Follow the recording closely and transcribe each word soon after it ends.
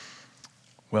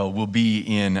Well, we'll be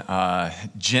in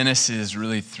Genesis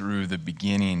really through the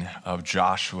beginning of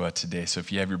Joshua today. So if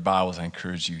you have your Bibles, I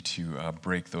encourage you to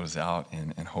break those out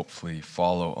and hopefully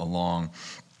follow along.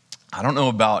 I don't know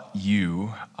about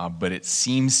you, but it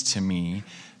seems to me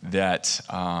that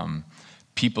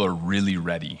people are really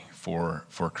ready for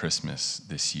Christmas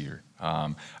this year.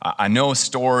 I know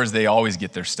stores, they always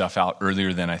get their stuff out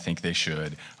earlier than I think they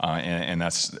should, and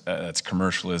that's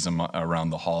commercialism around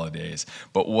the holidays.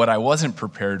 But what I wasn't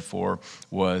prepared for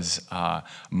was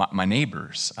my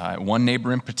neighbors. One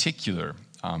neighbor in particular,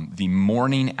 the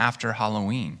morning after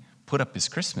Halloween, put up his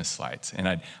Christmas lights,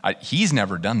 and he's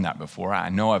never done that before. I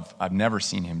know I've never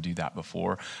seen him do that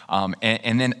before.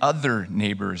 And then other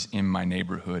neighbors in my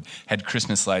neighborhood had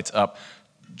Christmas lights up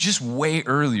just way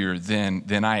earlier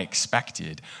than I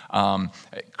expected.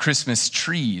 Christmas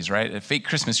trees, right? Fake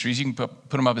Christmas trees, you can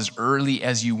put them up as early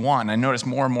as you want. And I noticed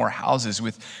more and more houses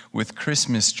with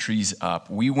Christmas trees up.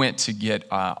 We went to get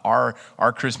our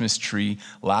Christmas tree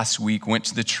last week, went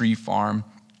to the tree farm,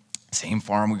 same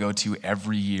farm we go to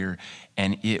every year,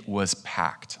 and it was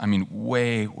packed. I mean,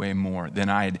 way, way more than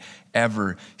I'd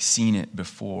ever seen it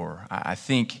before. I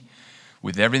think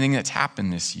with everything that's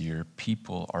happened this year,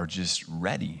 people are just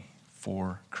ready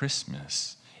for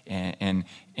Christmas. And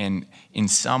in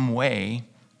some way,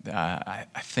 I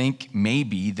think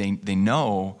maybe they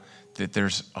know that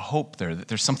there's a hope there, that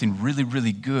there's something really,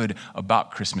 really good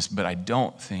about Christmas, but I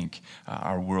don't think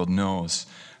our world knows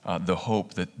the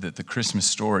hope that the Christmas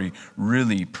story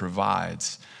really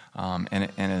provides.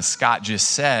 And as Scott just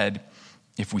said,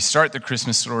 if we start the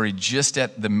Christmas story just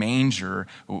at the manger,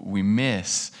 we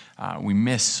miss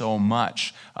so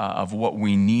much of what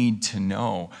we need to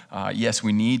know. Yes,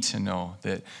 we need to know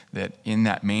that in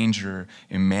that manger,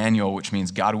 Emmanuel, which means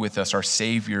God with us, our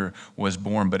Savior was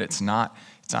born, but it's not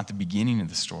the beginning of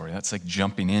the story. That's like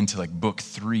jumping into like book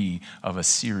 3 of a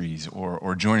series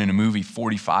or joining a movie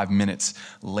 45 minutes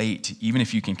late. Even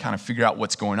if you can kind of figure out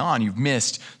what's going on, you've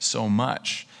missed so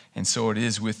much. And so it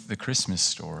is with the Christmas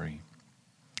story.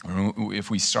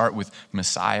 If we start with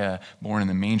Messiah born in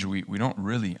the manger, we don't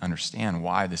really understand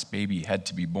why this baby had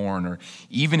to be born. Or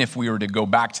even if we were to go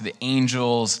back to the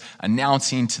angels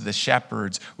announcing to the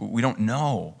shepherds, we don't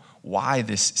know why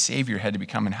this Savior had to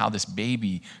become and how this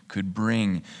baby could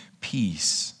bring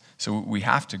peace. So we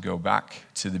have to go back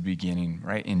to the beginning,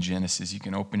 right, in Genesis. You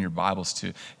can open your Bibles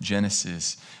to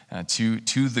Genesis, to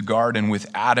the garden with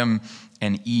Adam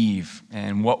and Eve.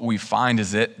 And what we find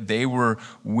is that they were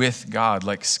with God,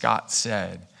 like Scott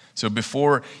said. So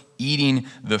before eating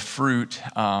the fruit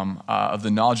of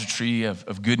the knowledge of tree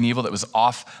of good and evil that was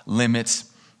off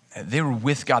limits, they were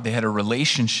with God. They had a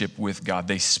relationship with God.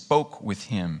 They spoke with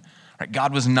him.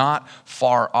 God was not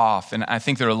far off. And I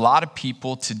think there are a lot of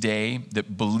people today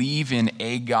that believe in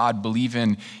a God, believe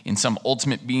in some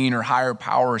ultimate being or higher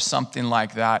power or something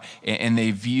like that, and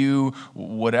they view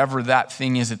whatever that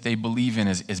thing is that they believe in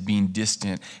as being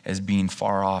distant, as being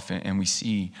far off. And we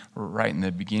see right in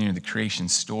the beginning of the creation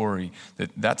story that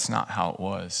that's not how it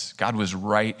was. God was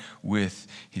right with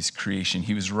his creation.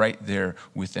 He was right there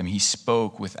with them. He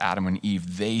spoke with Adam and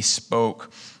Eve. They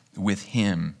spoke with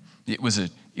him. It was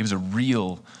a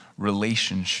real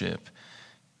relationship.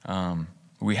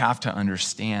 We have to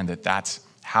understand that that's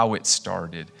how it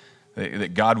started,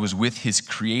 that God was with his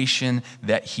creation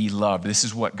that he loved. This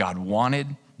is what God wanted.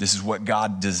 This is what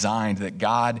God designed, that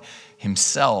God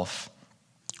himself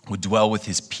would dwell with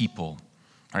his people.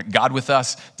 Right? God with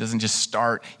us doesn't just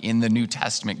start in the New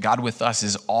Testament. God with us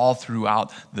is all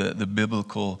throughout the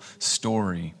biblical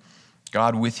story.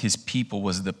 God with his people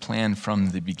was the plan from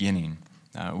the beginning.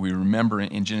 We remember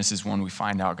in Genesis 1, we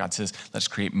find out God says, let's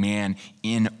create man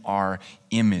in our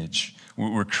image.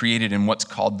 We're created in what's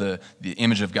called the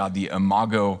image of God, the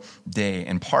imago Dei.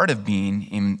 And part of being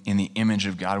in the image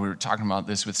of God, we were talking about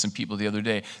this with some people the other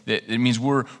day, that it means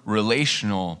we're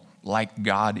relational like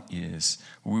God is.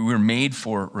 We were made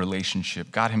for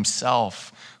relationship. God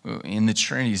himself in the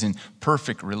Trinity is in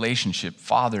perfect relationship,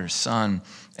 Father, Son,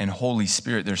 and Holy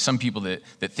Spirit. There's some people that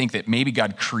think that maybe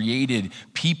God created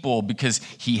people because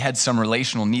he had some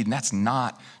relational need, and that's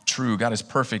not true. God is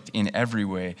perfect in every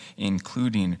way,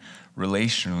 including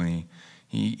relationally.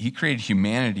 He created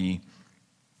humanity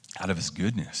out of his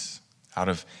goodness, out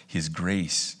of his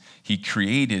grace. He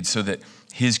created so that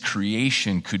his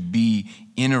creation could be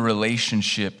in a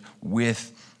relationship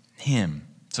with him.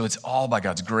 So it's all by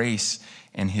God's grace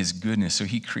and his goodness. So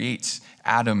he creates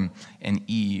Adam and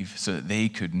Eve so that they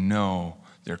could know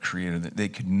their creator, that they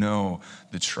could know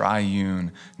the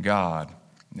triune God.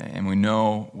 And we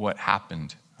know what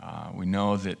happened. We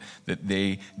know that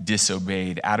they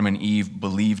disobeyed. Adam and Eve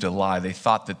believed a lie. They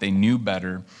thought that they knew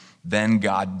better than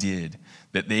God did,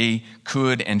 that they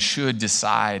could and should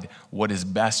decide what is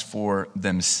best for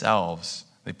themselves.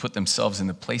 They put themselves in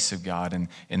the place of God,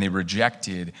 and they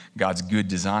rejected God's good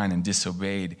design and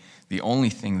disobeyed the only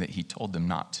thing that he told them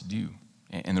not to do.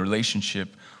 And the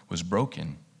relationship was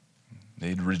broken.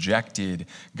 They'd rejected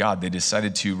God. They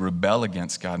decided to rebel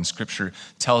against God. And Scripture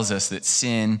tells us that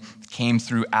sin came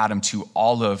through Adam to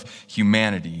all of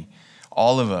humanity.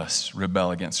 All of us rebel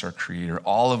against our Creator.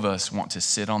 All of us want to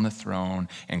sit on the throne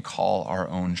and call our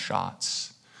own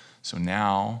shots. So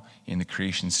now, in the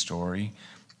creation story,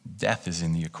 death is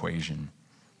in the equation.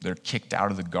 They're kicked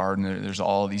out of the garden. There's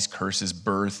all these curses.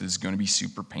 Birth is going to be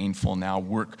super painful now.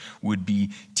 Work would be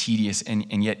tedious.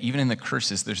 And yet, even in the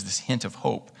curses, there's this hint of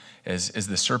hope. As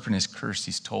the serpent is cursed,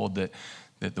 he's told that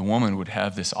the woman would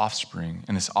have this offspring.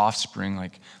 And this offspring,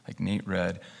 like Nate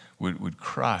read, would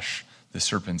crush the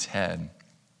serpent's head.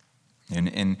 And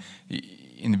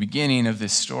in the beginning of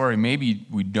this story, maybe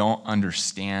we don't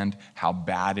understand how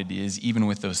bad it is, even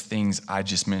with those things I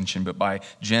just mentioned. But by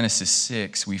Genesis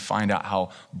 6, we find out how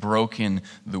broken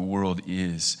the world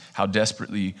is, how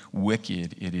desperately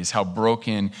wicked it is, how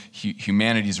broken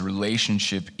humanity's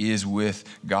relationship is with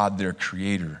God, their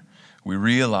Creator. We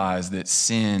realize that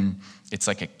sin, it's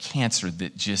like a cancer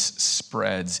that just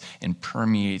spreads and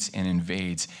permeates and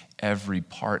invades every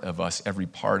part of us, every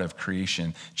part of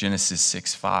creation. Genesis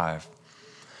 6:5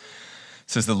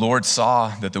 says, the Lord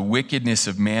saw that the wickedness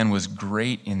of man was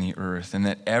great in the earth, and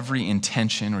that every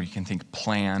intention, or you can think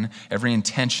plan, every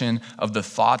intention of the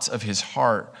thoughts of his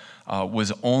heart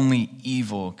was only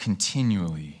evil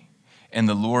continually. And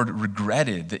the Lord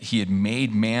regretted that he had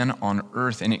made man on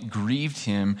earth, and it grieved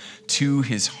him to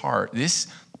his heart. This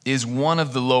is one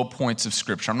of the low points of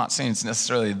Scripture. I'm not saying it's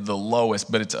necessarily the lowest,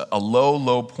 but it's a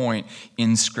low point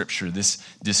in Scripture. This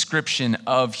description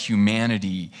of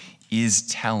humanity is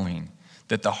telling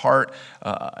that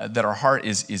that our heart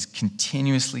is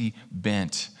continuously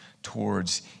bent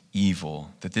towards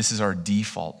evil, that this is our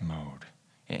default mode.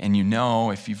 And you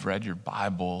know, if you've read your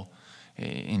Bible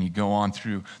and you go on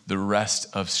through the rest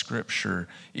of Scripture,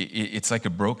 it's like a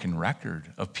broken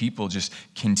record of people just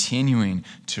continuing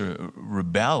to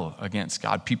rebel against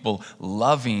God, people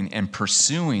loving and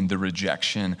pursuing the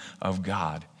rejection of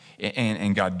God.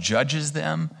 And God judges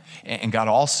them, and God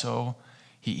also,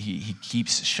 He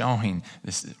keeps showing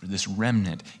this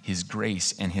remnant his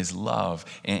grace and his love,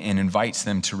 and invites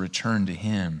them to return to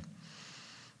him.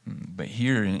 But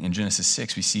here in Genesis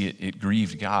 6, we see it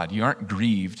grieved God. You aren't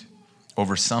grieved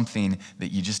over something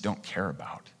that you just don't care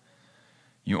about.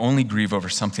 You only grieve over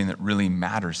something that really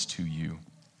matters to you.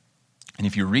 And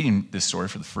if you're reading this story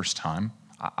for the first time,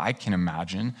 I can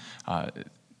imagine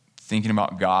thinking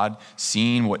about God,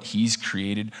 seeing what he's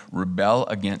created, rebel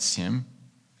against him.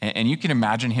 And you can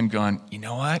imagine him going, you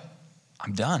know what?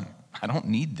 I'm done. I don't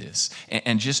need this.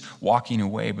 And just walking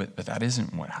away. But that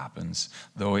isn't what happens,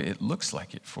 though it looks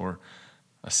like it for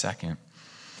a second.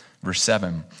 Verse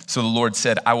 7, so the Lord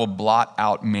said, I will blot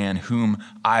out man whom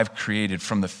I've created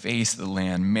from the face of the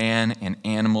land, man and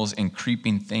animals and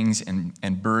creeping things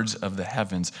and birds of the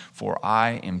heavens, for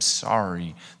I am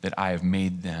sorry that I have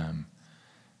made them.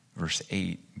 Verse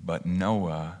 8, but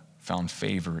Noah found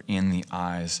favor in the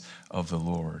eyes of the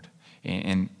Lord.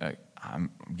 And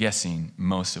I'm guessing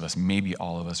most of us, maybe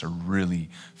all of us, are really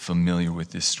familiar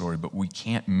with this story, but we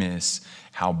can't miss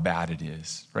how bad it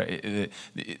is, right?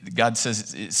 God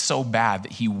says it's so bad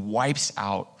that he wipes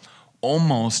out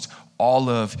almost all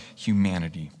of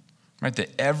humanity, right? That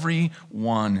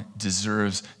everyone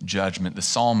deserves judgment. The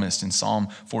psalmist in Psalm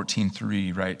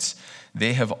 14:3 writes,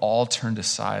 they have all turned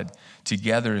aside.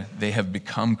 Together they have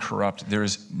become corrupt. There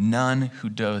is none who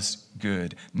does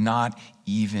good, not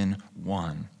even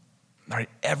one. Right?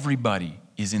 Everybody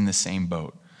is in the same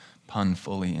boat. Pun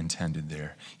fully intended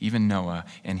there. Even Noah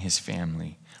and his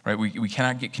family. Right? We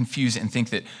cannot get confused and think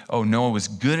that, oh, Noah was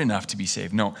good enough to be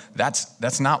saved. No,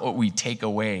 that's not what we take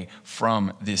away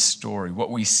from this story.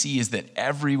 What we see is that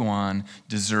everyone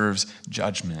deserves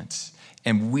judgment.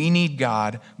 And we need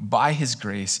God, by his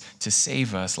grace, to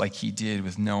save us like he did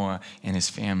with Noah and his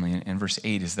family. And verse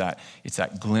 8 is that it's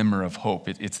that glimmer of hope.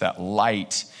 It's that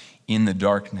light in the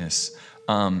darkness.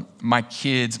 My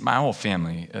kids, my whole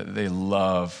family, they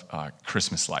love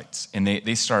Christmas lights. And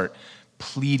they start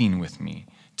pleading with me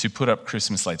to put up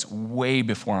Christmas lights way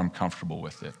before I'm comfortable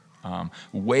with it.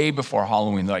 way before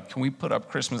Halloween. They're like, can we put up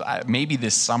Christmas? Maybe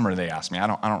this summer they asked me. I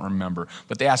don't remember.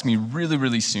 But they asked me really,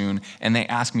 really soon, and they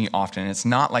ask me often. And it's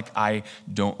not like I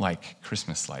don't like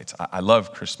Christmas lights. I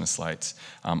love Christmas lights.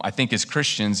 I think as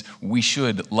Christians, we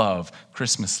should love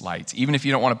Christmas lights. Even if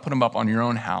you don't want to put them up on your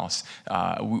own house,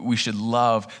 we should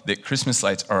love that Christmas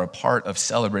lights are a part of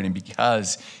celebrating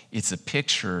because it's a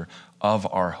picture of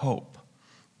our hope.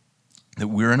 That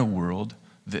we're in a world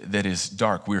that is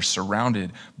dark. We're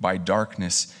surrounded by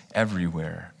darkness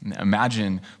everywhere.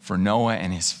 Imagine for Noah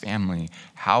and his family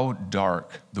how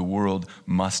dark the world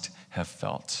must have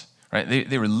felt. Right?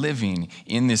 They were living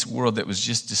in this world that was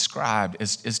just described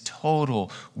as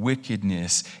total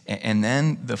wickedness. And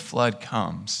then the flood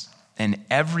comes, and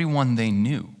everyone they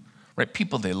knew, right?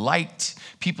 People they liked,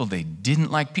 people they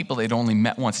didn't like, people they'd only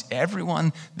met once,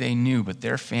 everyone they knew, but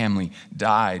their family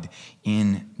died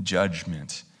in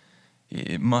judgment.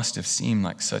 It must have seemed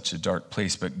like such a dark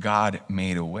place, but God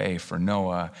made a way for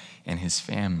Noah and his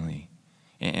family.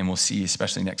 And we'll see,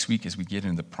 especially next week as we get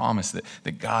into the promise,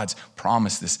 that God's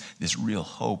promised this real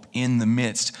hope in the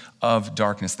midst of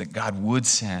darkness, that God would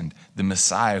send the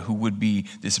Messiah who would be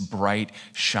this bright,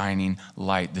 shining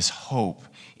light, this hope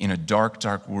in a dark,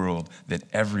 dark world that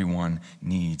everyone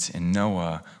needs. And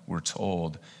Noah, we're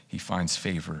told, he finds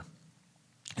favor.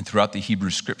 And throughout the Hebrew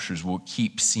scriptures, we'll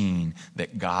keep seeing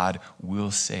that God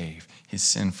will save his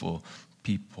sinful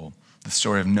people. The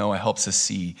story of Noah helps us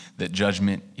see that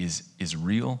judgment is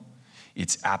real.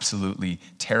 It's absolutely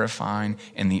terrifying.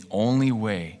 And the only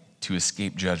way to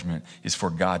escape judgment is for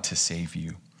God to save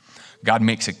you. God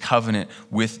makes a covenant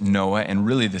with Noah, and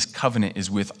really this covenant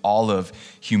is with all of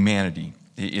humanity.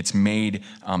 It's made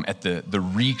at the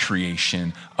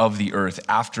recreation of the earth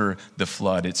after the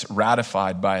flood. It's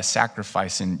ratified by a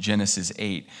sacrifice in Genesis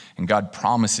 8. And God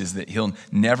promises that he'll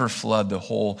never flood the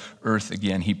whole earth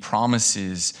again. He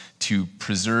promises to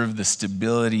preserve the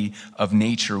stability of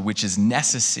nature, which is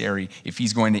necessary if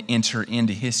he's going to enter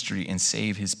into history and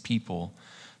save his people.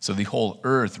 So the whole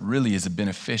earth really is a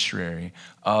beneficiary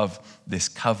of this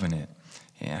covenant.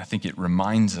 And I think it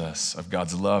reminds us of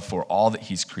God's love for all that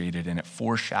he's created, and it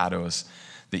foreshadows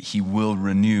that he will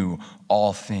renew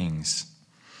all things.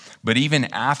 But even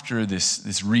after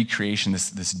this recreation,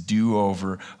 this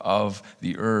do-over of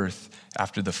the earth,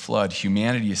 after the flood,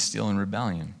 humanity is still in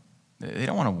rebellion. They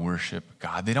don't want to worship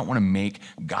God. They don't want to make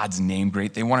God's name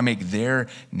great. They want to make their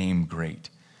name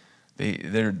great.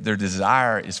 Their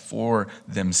desire is for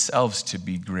themselves to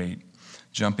be great.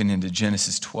 Jumping into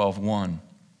Genesis 12:1.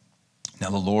 Now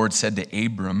the Lord said to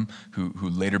Abram, who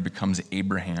later becomes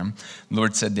Abraham, the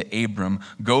Lord said to Abram,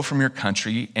 go from your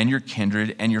country and your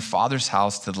kindred and your father's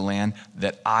house to the land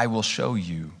that I will show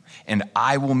you. And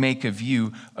I will make of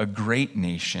you a great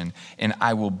nation, and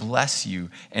I will bless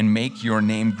you and make your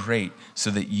name great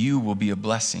so that you will be a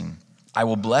blessing. I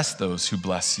will bless those who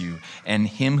bless you, and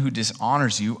him who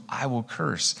dishonors you I will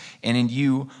curse. And in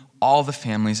you all the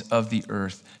families of the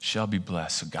earth shall be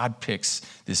blessed. So God picks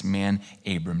this man,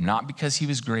 Abram, not because he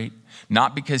was great,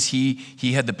 not because he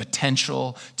had the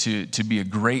potential to be a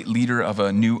great leader of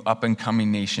a new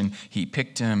up-and-coming nation. He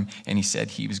picked him, and he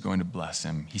said he was going to bless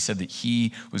him. He said that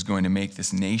he was going to make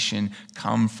this nation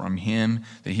come from him,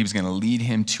 that he was going to lead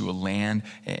him to a land.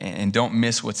 And don't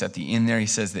miss what's at the end there. He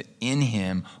says that in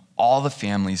him, all the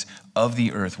families of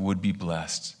the earth would be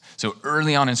blessed. So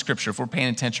early on in Scripture, if we're paying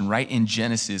attention right in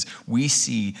Genesis, we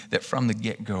see that from the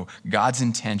get-go, God's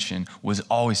intention was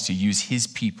always to use his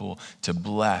people to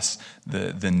bless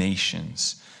the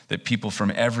nations, that people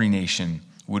from every nation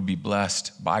would be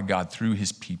blessed by God through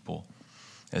his people.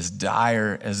 As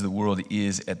dire as the world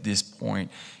is at this point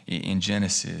in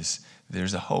Genesis,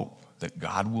 there's a hope that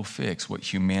God will fix what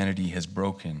humanity has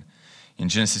broken. In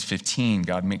Genesis 15,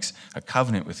 God makes a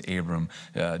covenant with Abram.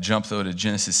 Jump though to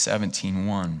Genesis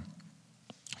 17:1.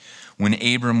 When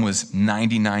Abram was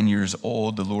 99 years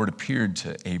old, the Lord appeared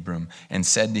to Abram and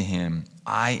said to him,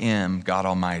 I am God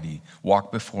Almighty.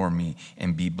 Walk before me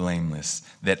and be blameless,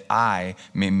 that I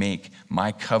may make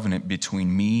my covenant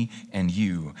between me and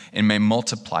you and may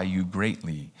multiply you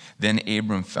greatly. Then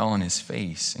Abram fell on his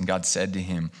face, and God said to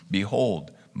him, Behold,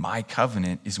 my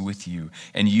covenant is with you,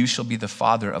 and you shall be the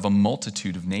father of a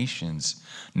multitude of nations.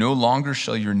 No longer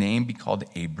shall your name be called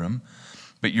Abram,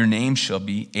 but your name shall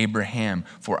be Abraham,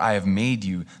 for I have made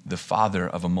you the father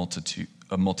of a multitude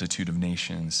a multitude of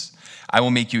nations. I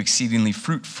will make you exceedingly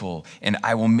fruitful, and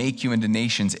I will make you into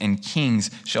nations, and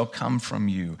kings shall come from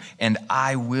you. And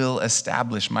I will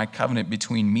establish my covenant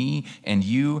between me and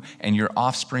you and your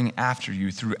offspring after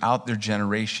you throughout their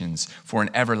generations for an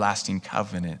everlasting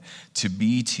covenant to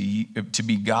be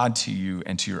God to you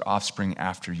and to your offspring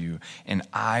after you. And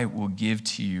I will give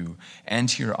to you and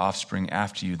to your offspring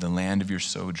after you the land of your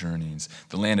sojournings,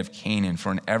 the land of Canaan,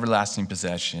 for an everlasting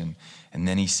possession. And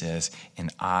then he says,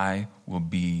 and I will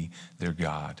be their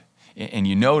God. And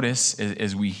you notice,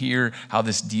 as we hear how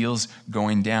this deal's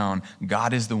going down,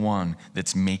 God is the one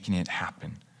that's making it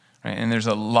happen. Right? And there's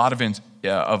a lot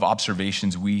of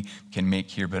observations we can make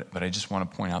here, but I just want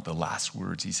to point out the last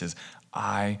words. He says,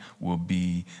 I will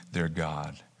be their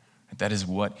God. That is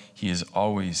what he has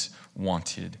always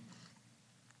wanted.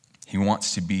 He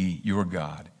wants to be your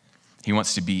God. He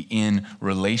wants to be in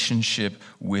relationship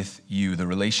with you, the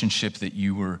relationship that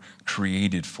you were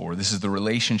created for. This is the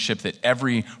relationship that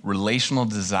every relational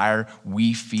desire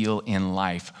we feel in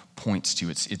life points to.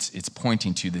 It's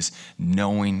pointing to this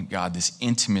knowing God, this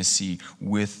intimacy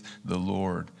with the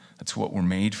Lord. That's what we're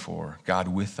made for, God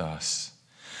with us.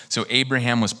 So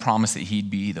Abraham was promised that he'd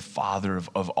be the father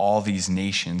of all these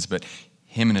nations, but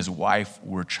him and his wife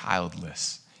were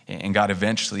childless. And God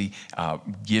eventually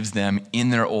gives them, in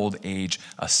their old age,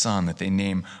 a son that they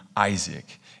name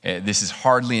Isaac. This is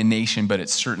hardly a nation, but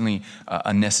it's certainly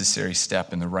a necessary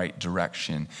step in the right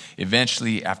direction.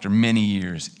 Eventually, after many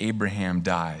years, Abraham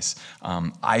dies.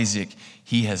 Isaac,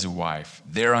 he has a wife.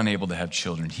 They're unable to have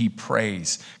children. He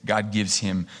prays. God gives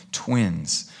him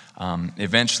twins.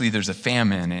 Eventually, there's a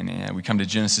famine, and we come to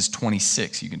Genesis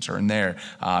 26. You can turn there.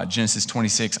 Genesis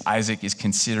 26, Isaac is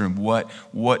considering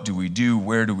what do we do?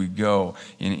 Where do we go?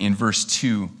 In verse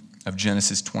 2 of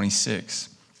Genesis 26,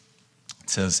 it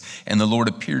says, and the Lord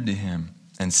appeared to him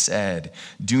and said,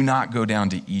 do not go down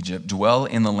to Egypt. Dwell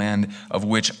in the land of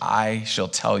which I shall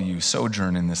tell you.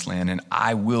 Sojourn in this land, and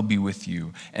I will be with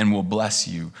you and will bless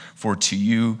you. For to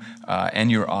you and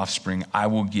your offspring I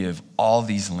will give all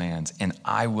these lands, and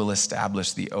I will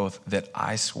establish the oath that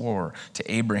I swore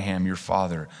to Abraham your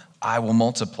father. I will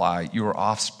multiply your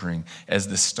offspring as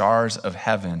the stars of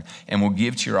heaven, and will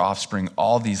give to your offspring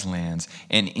all these lands,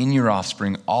 and in your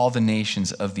offspring all the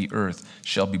nations of the earth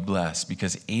shall be blessed,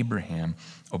 because Abraham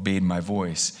obeyed my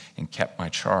voice and kept my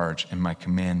charge and my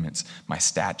commandments, my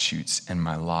statutes and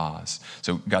my laws.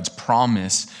 So God's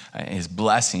promise, his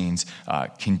blessings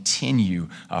continue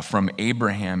from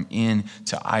Abraham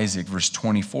into Isaac. Verse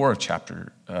 24 of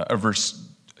chapter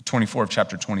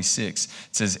 26, it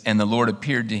says, and the Lord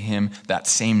appeared to him that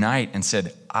same night and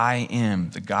said, I am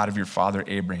the God of your father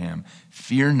Abraham.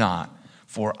 Fear not,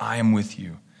 for I am with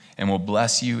you, and will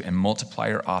bless you and multiply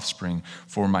your offspring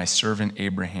for my servant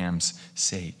Abraham's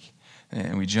sake.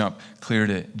 And we jump clear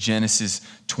to Genesis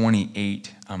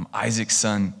 28. Isaac's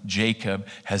son Jacob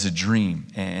has a dream,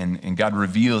 and God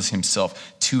reveals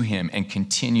himself to him and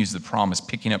continues the promise,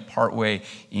 picking up partway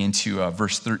into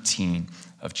verse 13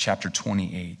 of chapter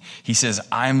 28. He says,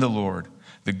 I am the Lord,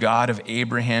 the God of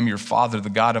Abraham, your father, the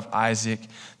God of Isaac.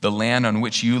 The land on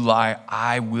which you lie,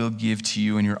 I will give to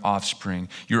you and your offspring.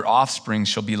 Your offspring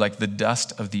shall be like the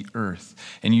dust of the earth,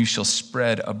 and you shall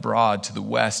spread abroad to the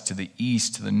west, to the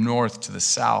east, to the north, to the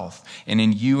south. And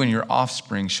in you and your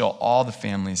offspring shall all the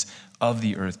families of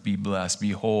the earth be blessed.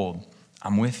 Behold,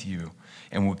 I'm with you,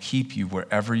 and will keep you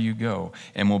wherever you go,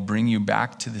 and will bring you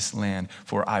back to this land,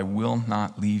 for I will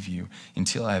not leave you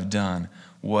until I have done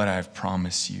what I have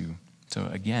promised you. So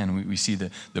again, we see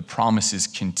the promises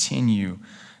continue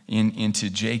into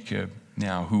Jacob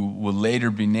now, who will later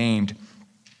be named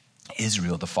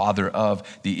Israel, the father of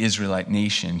the Israelite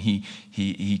nation.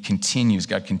 He continues,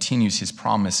 God continues his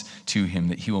promise to him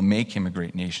that he will make him a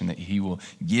great nation, that he will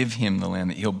give him the land,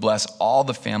 that he'll bless all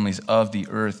the families of the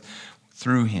earth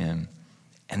through him,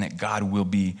 and that God will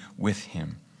be with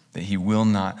him, that he will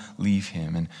not leave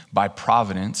him. And by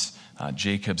providence,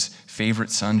 Jacob's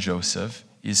favorite son, Joseph,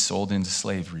 is sold into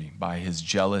slavery by his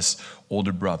jealous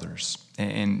older brothers.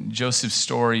 And Joseph's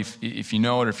story, if you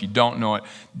know it or if you don't know it,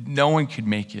 no one could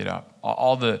make it up.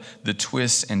 All the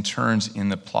twists and turns in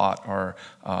the plot are,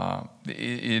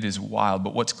 it is wild.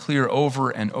 But what's clear over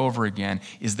and over again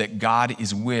is that God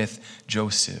is with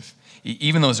Joseph.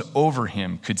 Even those over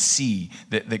him could see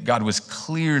that God was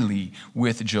clearly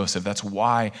with Joseph. That's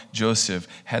why Joseph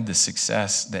had the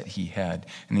success that he had.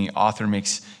 And the author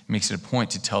makes it a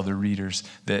point to tell the readers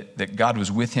that God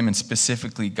was with him, and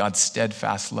specifically God's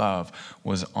steadfast love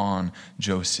was on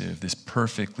Joseph. This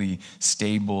perfectly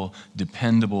stable,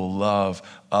 dependable love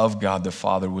of God the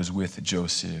Father was with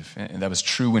Joseph. And that was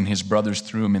true when his brothers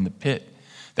threw him in the pit.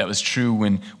 That was true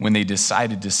when they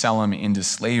decided to sell him into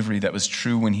slavery. That was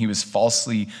true when he was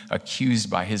falsely accused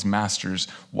by his master's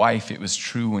wife. It was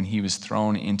true when he was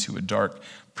thrown into a dark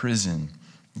prison.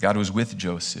 God was with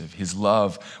Joseph. His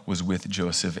love was with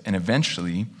Joseph. And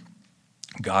eventually,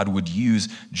 God would use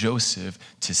Joseph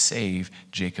to save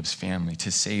Jacob's family,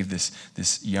 to save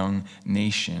this young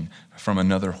nation from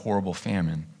another horrible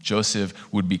famine. Joseph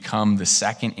would become the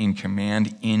second in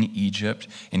command in Egypt,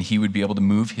 and he would be able to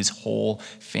move his whole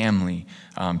family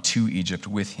to Egypt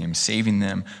with him, saving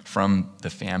them from the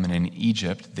famine. In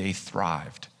Egypt, they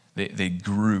thrived. They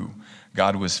grew.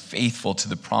 God was faithful to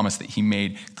the promise that he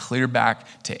made clear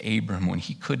back to Abram when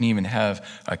he couldn't even have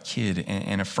a kid,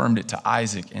 and affirmed it to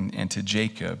Isaac and to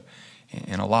Jacob.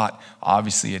 And a lot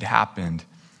obviously had happened,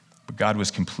 but God was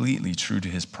completely true to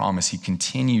his promise. He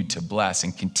continued to bless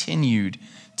and continued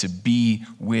to be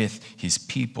with his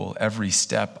people every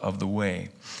step of the way.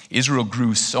 Israel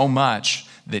grew so much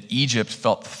that Egypt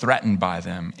felt threatened by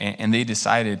them, and they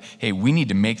decided, hey, we need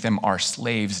to make them our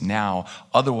slaves now.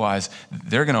 Otherwise,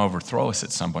 they're going to overthrow us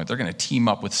at some point. They're going to team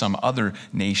up with some other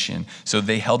nation. So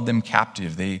they held them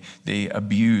captive. They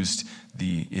abused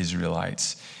the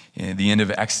Israelites. At the end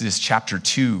of Exodus chapter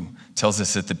 2 tells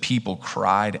us that the people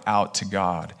cried out to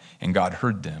God, and God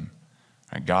heard them.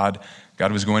 God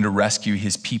was going to rescue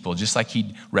his people, just like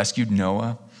he rescued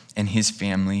Noah and his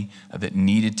family that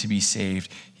needed to be saved.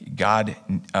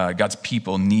 God's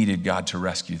people needed God to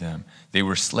rescue them. They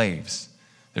were slaves.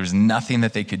 There was nothing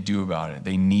that they could do about it.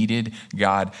 They needed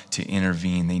God to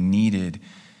intervene. They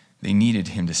needed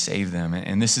him to save them.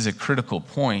 And this is a critical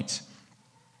point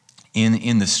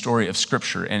in the story of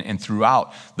Scripture. And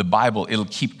throughout the Bible, it'll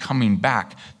keep coming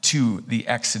back to the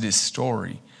Exodus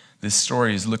story. This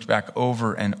story is looked back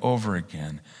over and over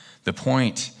again. The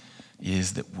point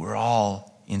is that we're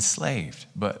all enslaved,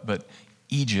 but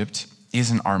Egypt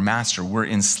isn't our master. We're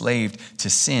enslaved to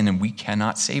sin, and we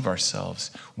cannot save ourselves.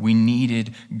 We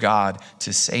needed God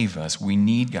to save us. We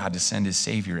need God to send his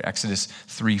Savior. Exodus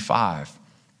 3:5.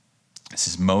 This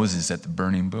is Moses at the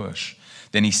burning bush.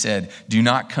 Then he said, "Do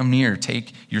not come near.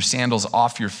 Take your sandals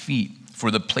off your feet,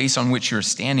 for the place on which you're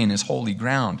standing is holy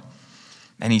ground."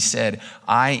 And he said,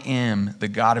 "I am the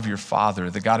God of your father,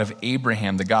 the God of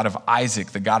Abraham, the God of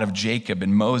Isaac, the God of Jacob."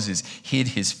 And Moses hid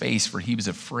his face, for he was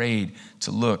afraid to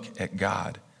look at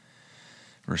God.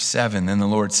 Verse 7, then the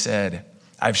Lord said,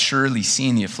 "I've surely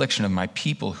seen the affliction of my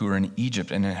people who are in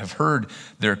Egypt, and have heard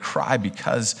their cry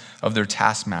because of their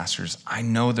taskmasters. I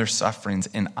know their sufferings,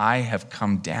 and I have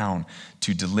come down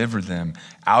to deliver them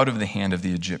out of the hand of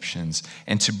the Egyptians,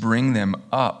 and to bring them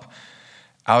up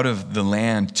out of the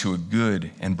land to a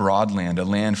good and broad land, a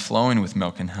land flowing with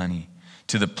milk and honey,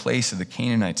 to the place of the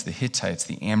Canaanites, the Hittites,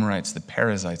 the Amorites, the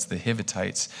Perizzites, the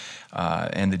Hivitites,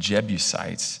 and the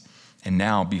Jebusites. And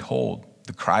now, behold,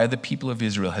 the cry of the people of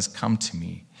Israel has come to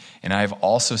me, and I have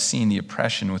also seen the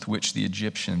oppression with which the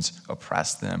Egyptians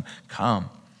oppress them. Come,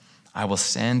 I will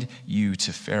send you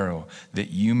to Pharaoh, that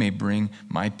you may bring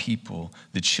my people,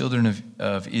 the children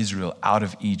of Israel, out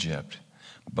of Egypt."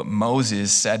 But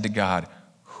Moses said to God,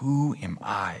 "Who am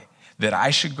I, that I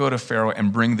should go to Pharaoh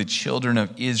and bring the children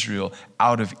of Israel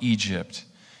out of Egypt?"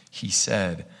 He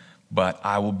said, "But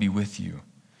I will be with you,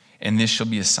 and this shall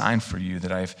be a sign for you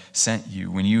that I have sent you.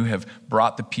 When you have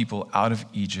brought the people out of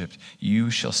Egypt,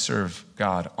 you shall serve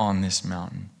God on this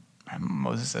mountain." And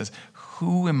Moses says,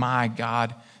 "Who am I,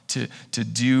 God, to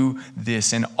do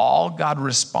this?" And all God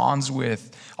responds with,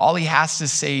 all he has to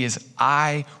say is,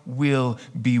 "I will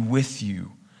be with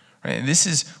you." Right? This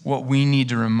is what we need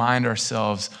to remind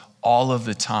ourselves all of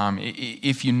the time.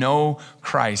 If you know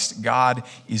Christ, God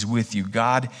is with you.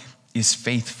 God is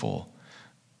faithful.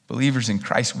 Believers in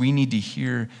Christ, we need to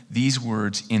hear these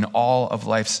words in all of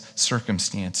life's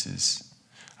circumstances.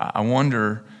 I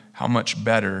wonder how much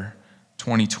better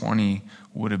 2020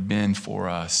 would have been for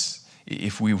us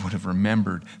if we would have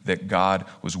remembered that God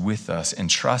was with us and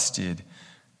trusted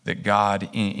that God,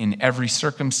 in every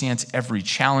circumstance, every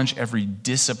challenge, every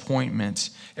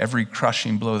disappointment, every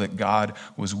crushing blow, that God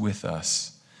was with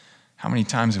us. How many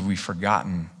times have we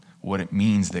forgotten what it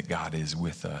means that God is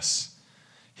with us?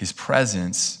 His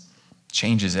presence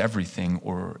changes everything,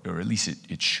 or at least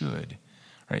it should.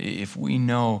 Right? If we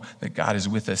know that God is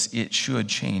with us, it should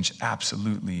change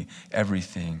absolutely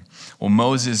everything. Well,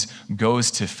 Moses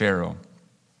goes to Pharaoh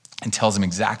and tells him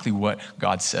exactly what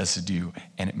God says to do,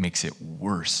 and it makes it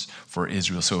worse for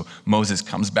Israel. So Moses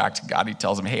comes back to God. He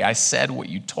tells him, "Hey, I said what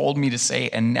you told me to say,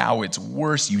 and now it's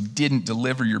worse. You didn't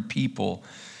deliver your people."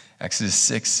 Exodus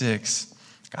 6:6.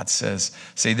 God says,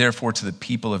 say therefore to the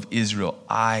people of Israel,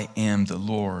 I am the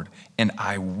Lord, and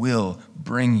I will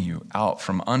bring you out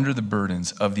from under the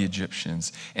burdens of the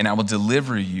Egyptians, and I will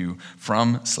deliver you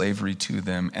from slavery to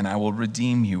them, and I will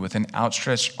redeem you with an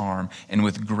outstretched arm and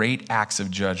with great acts of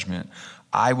judgment.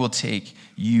 I will take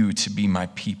you to be my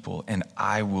people, and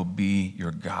I will be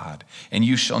your God. And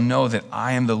you shall know that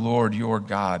I am the Lord your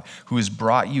God, who has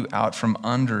brought you out from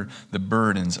under the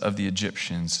burdens of the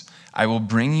Egyptians. I will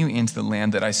bring you into the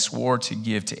land that I swore to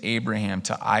give to Abraham,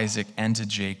 to Isaac, and to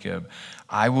Jacob.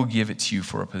 I will give it to you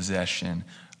for a possession.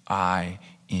 I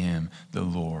am the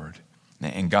Lord.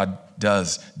 And God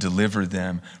does deliver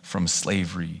them from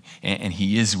slavery, and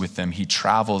he is with them. He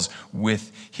travels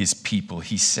with his people.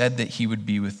 He said that he would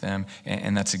be with them,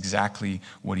 and that's exactly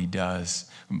what he does.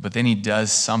 But then he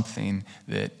does something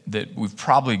that we've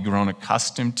probably grown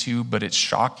accustomed to, but it's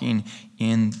shocking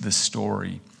in the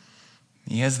story.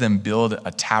 He has them build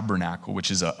a tabernacle,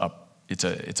 which is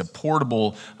it's a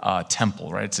portable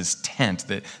temple, right? It's this tent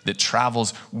that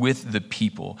travels with the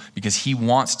people because he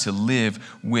wants to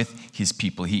live with his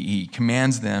people. He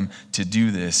commands them to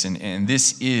do this. And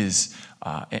this is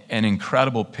an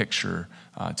incredible picture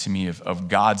to me of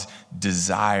God's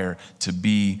desire to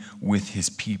be with his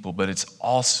people. But it's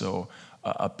also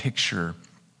a picture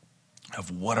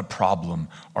of what a problem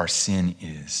our sin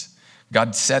is.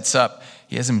 God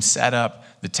he has him set up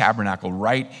the tabernacle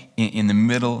right in the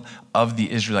middle of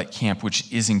the Israelite camp, which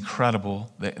is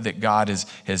incredible that God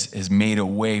has made a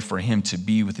way for him to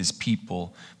be with his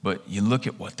people. But you look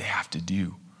at what they have to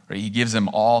do. Right? He gives them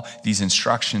all these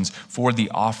instructions for the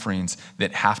offerings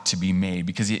that have to be made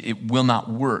because it will not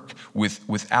work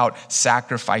without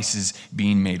sacrifices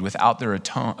being made, without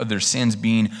their sins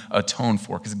being atoned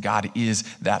for, because God is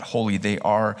that holy. They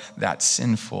are that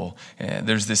sinful.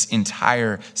 There's this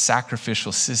entire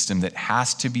sacrificial system that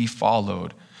has to be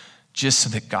followed just so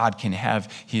that God can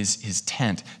have his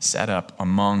tent set up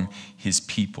among his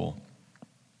people.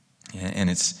 And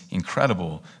it's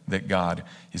incredible that God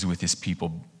is with his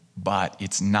people. But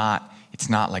it's not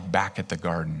like back at the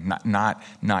garden,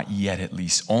 not yet at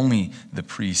least. Only the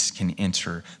priests can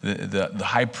enter. The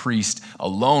high priest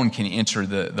alone can enter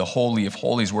the Holy of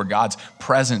Holies where God's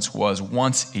presence was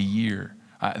once a year.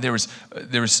 There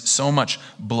was so much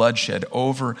bloodshed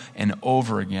over and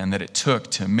over again that it took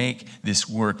to make this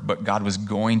work, but God was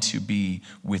going to be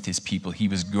with his people. He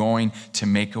was going to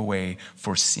make a way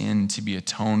for sin to be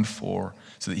atoned for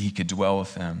so that he could dwell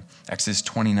with them. Exodus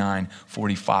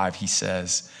 29:45, he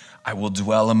says, I will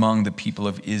dwell among the people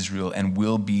of Israel and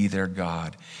will be their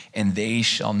God, and they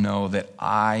shall know that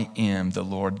I am the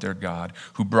Lord their God,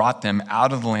 who brought them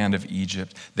out of the land of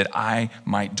Egypt, that I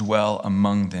might dwell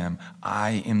among them.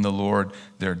 I am the Lord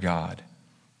their God.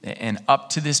 And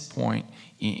up to this point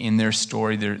in their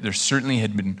story, there certainly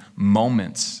had been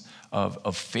moments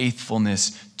of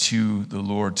faithfulness to the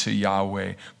Lord, to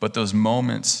Yahweh, but those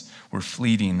moments were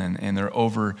fleeting and they're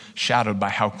overshadowed by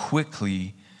how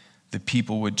quickly the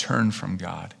people would turn from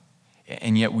God.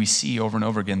 And yet we see over and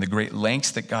over again the great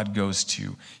lengths that God goes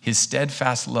to. His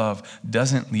steadfast love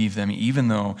doesn't leave them, even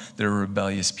though they're a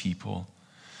rebellious people.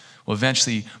 Well,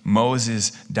 eventually Moses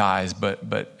dies,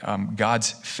 but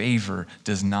God's favor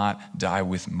does not die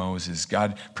with Moses.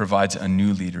 God provides a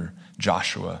new leader,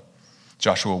 Joshua.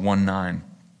 Joshua 1:9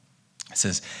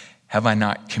 says, have I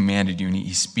not commanded you? And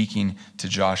he's speaking to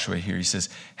Joshua here. He says,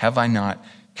 have I not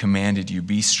commanded you,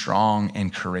 be strong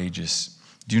and courageous.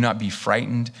 Do not be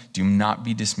frightened, do not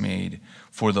be dismayed,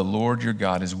 for the Lord your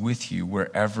God is with you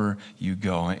wherever you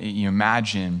go. You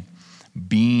imagine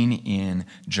being in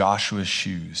Joshua's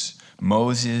shoes.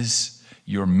 Moses,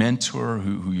 your mentor,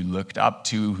 who you looked up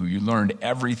to, who you learned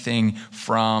everything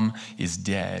from, is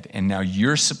dead. And now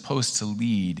you're supposed to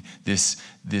lead this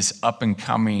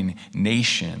up-and-coming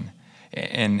nation.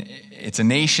 And it's a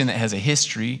nation that has a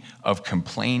history of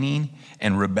complaining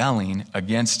and rebelling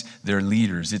against their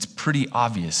leaders. It's pretty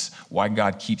obvious why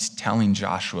God keeps telling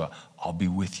Joshua, I'll be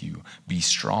with you. Be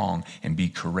strong and be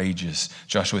courageous.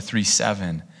 Joshua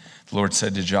 3:7, the Lord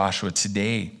said to Joshua,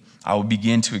 today I will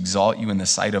begin to exalt you in the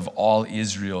sight of all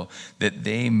Israel, that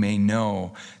they may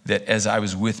know that as I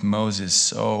was with Moses,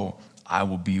 so I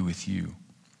will be with you.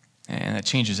 And that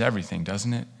changes everything,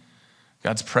 doesn't it?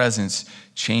 God's presence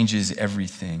changes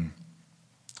everything.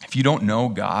 If you don't know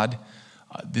God,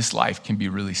 this life can be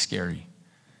really scary.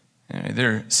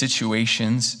 There are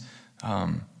situations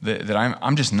that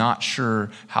I'm just not sure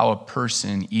how a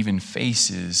person even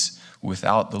faces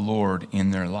without the Lord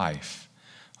in their life.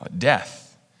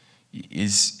 Death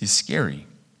is scary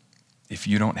if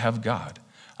you don't have God.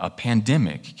 A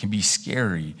pandemic can be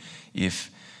scary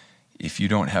if you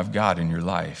don't have God in your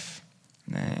life.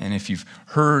 And if you've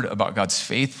heard about God's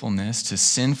faithfulness to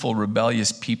sinful,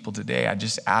 rebellious people today, I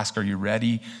just ask, are you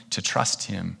ready to trust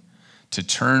him, to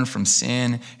turn from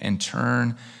sin and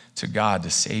turn to God to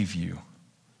save you?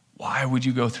 Why would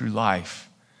you go through life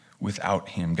without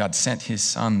him? God sent his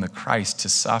son, the Christ, to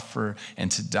suffer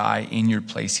and to die in your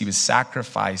place. He was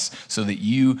sacrificed so that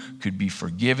you could be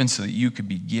forgiven, so that you could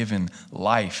be given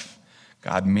life.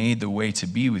 God made the way to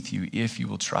be with you if you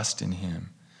will trust in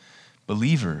him.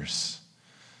 Believers,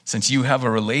 since you have a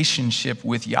relationship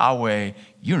with Yahweh,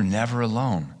 you're never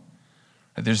alone.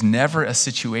 There's never a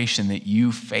situation that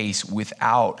you face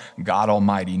without God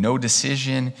Almighty. No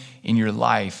decision in your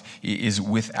life is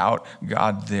without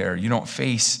God there. You don't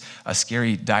face a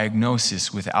scary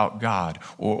diagnosis without God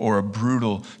or a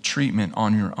brutal treatment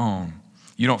on your own.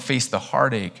 You don't face the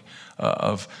heartache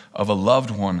of a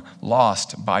loved one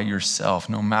lost by yourself.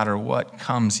 No matter what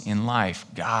comes in life,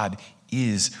 God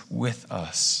is with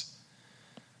us.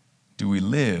 Do we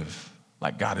live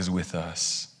like God is with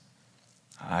us?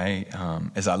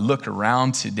 As I look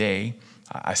around today,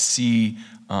 I see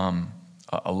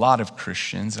a lot of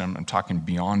Christians, and I'm talking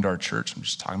beyond our church, I'm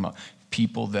just talking about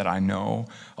people that I know,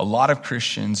 a lot of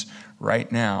Christians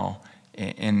right now,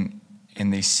 and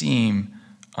they seem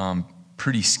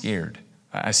pretty scared.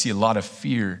 I see a lot of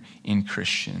fear in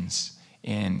Christians,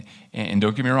 and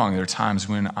don't get me wrong, there are times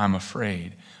when I'm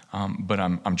afraid. But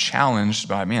I'm challenged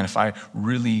by, man, if I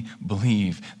really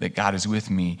believe that God is with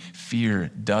me,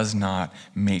 fear does not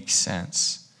make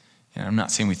sense. And I'm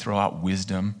not saying we throw out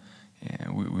wisdom,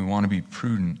 and we want to be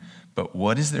prudent, but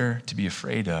what is there to be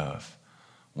afraid of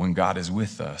when God is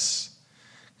with us?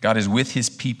 God is with his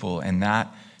people, and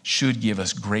that should give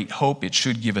us great hope. It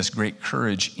should give us great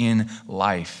courage in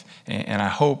life. And I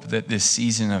hope that this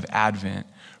season of Advent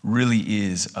really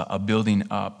is a building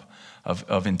up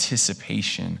of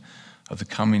anticipation of the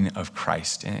coming of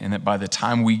Christ. And that by the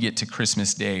time we get to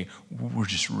Christmas Day, we're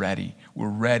just ready. We're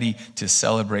ready to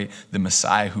celebrate the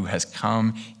Messiah who has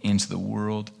come into the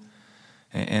world.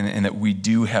 And that we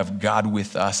do have God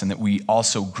with us, and that we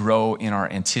also grow in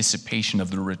our anticipation of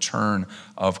the return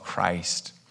of Christ.